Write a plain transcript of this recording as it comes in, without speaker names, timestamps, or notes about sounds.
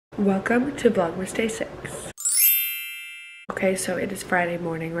Welcome to Vlogmas Day 6. Okay, so it is Friday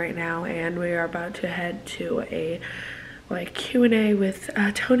morning right now, and we are about to head to a Q&A with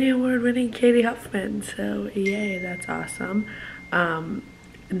Tony Award-winning Katie Huffman. So yay, that's awesome. And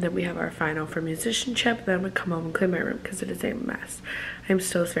then we have our final for musicianship. Then we come home and clean my room because it is a mess. I'm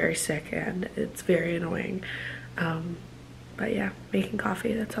still very sick and it's very annoying. But yeah, making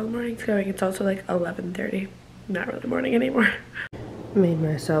coffee. That's how the morning's going. It's also like 11:30. Not really morning anymore. Made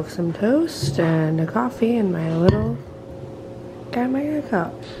myself some toast and a coffee in my little Gamma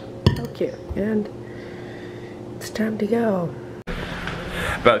cup. How cute. And it's time to go.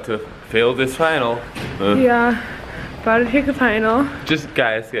 About to fail this final. Yeah, about to take a final. Just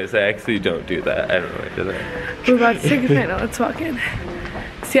guys, I actually don't do that. I don't really do that. We're about to take a final. Let's walk in.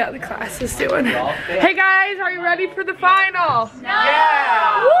 See how the class is doing. Hey guys, are you ready for the final? No!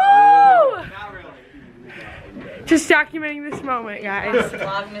 Yeah! Woo! Just documenting this moment, guys.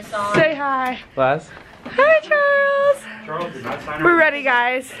 Say hi. Class? Hi, Charles. We're ready,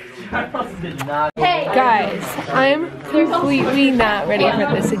 guys. Hey, guys, I'm completely not ready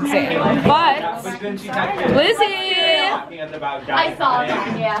for this exam. But Lizzie, I saw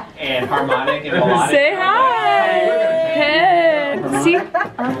that, yeah. And harmonic and melodic. say hi. Hey. See?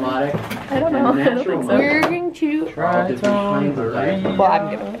 Harmonic. I don't know. We're going to. Well, I'm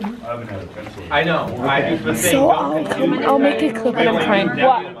gonna. I know. I used to think. So I'll make a clip of trying.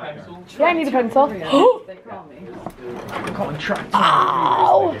 What? Yeah, I need a pencil.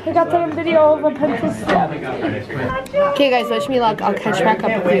 Ow! I got that on video of a pencil stab. Okay, guys, wish me luck. I'll catch back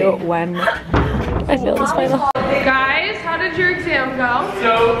up with you when I fail this final. Guys, how did your exam go?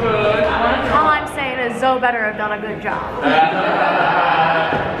 So good. All I'm saying is Zoe better have done a good job.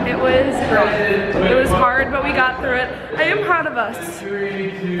 It was hard, but we got through it. I am proud of us.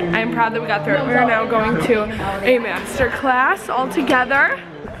 I am proud that we got through it. We are now going to a master class all together.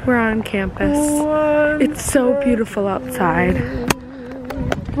 We're on campus. It's so beautiful outside.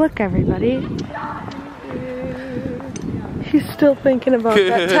 Look, everybody. She's still thinking about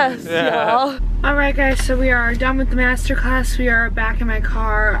that test, y'all. Alright guys, so we are done with the master class. We are back in my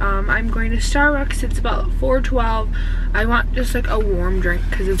car. I'm going to Starbucks. It's about 4:12. I want just like a warm drink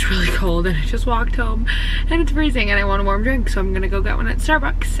because it's really cold and I just walked home and it's freezing and I want a warm drink, so I'm gonna go get one at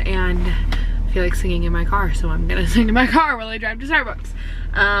Starbucks, and I feel like singing in my car, so I'm gonna sing in my car while I drive to Starbucks.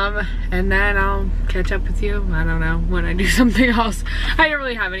 And then I'll catch up with you, I don't know, when I do something else. I don't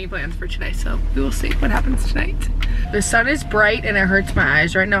really have any plans for today, so we will see what happens tonight. The sun is bright and it hurts my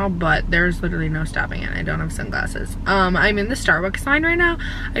eyes right now, but there's literally no stopping it. I don't have sunglasses. I'm in the Starbucks line right now.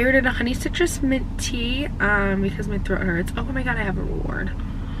 I ordered a honey citrus mint tea because my throat hurts. Oh my god, I have a reward.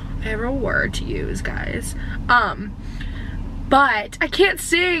 I have a reward to use, guys. But I can't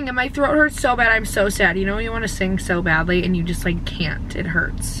sing and my throat hurts so bad. I'm so sad. You know when you want to sing so badly and you just like can't. It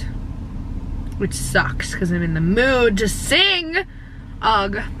hurts. Which sucks because I'm in the mood to sing.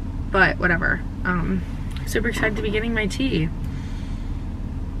 Ugh. But whatever. Super excited to be getting my tea.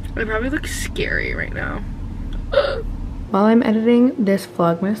 I probably look scary right now. While I'm editing this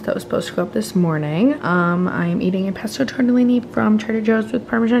vlogmas that was supposed to go up this morning, I'm eating a pesto tortellini from Trader Joe's with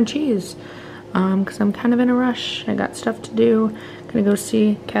Parmesan cheese. Because I'm kind of in a rush. I got stuff to do. Gonna go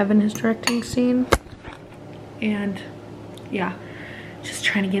see Kevin, his directing scene. And yeah, just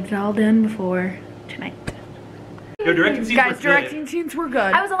trying to get it all done before tonight. Your directing scenes Guys, were directing scenes were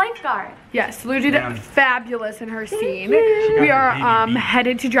good. I was a lifeguard. Yes, Lou did fabulous in her scene. We are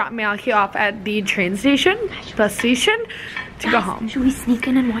headed to drop Malky off at the train station, bus station, to go home. Should we sneak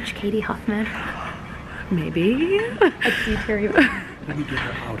in and watch Katie Huffman? Maybe. I'd see Terry.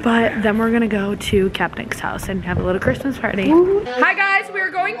 But then we're gonna go to Captain's house and have a little Christmas party. Ooh. Hi guys, we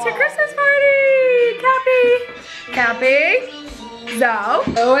are going to Christmas party! Cappy, Zoe,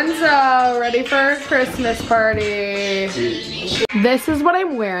 and Zoe, ready for Christmas party. This is what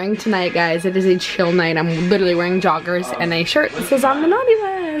I'm wearing tonight, guys. It is a chill night. I'm literally wearing joggers and a shirt. This is on the naughty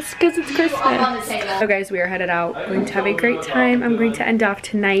list because it's Christmas. So guys, we are headed out. We're going to have a great time. I'm going to end off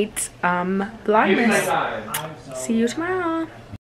tonight's vlogmas. See you tomorrow.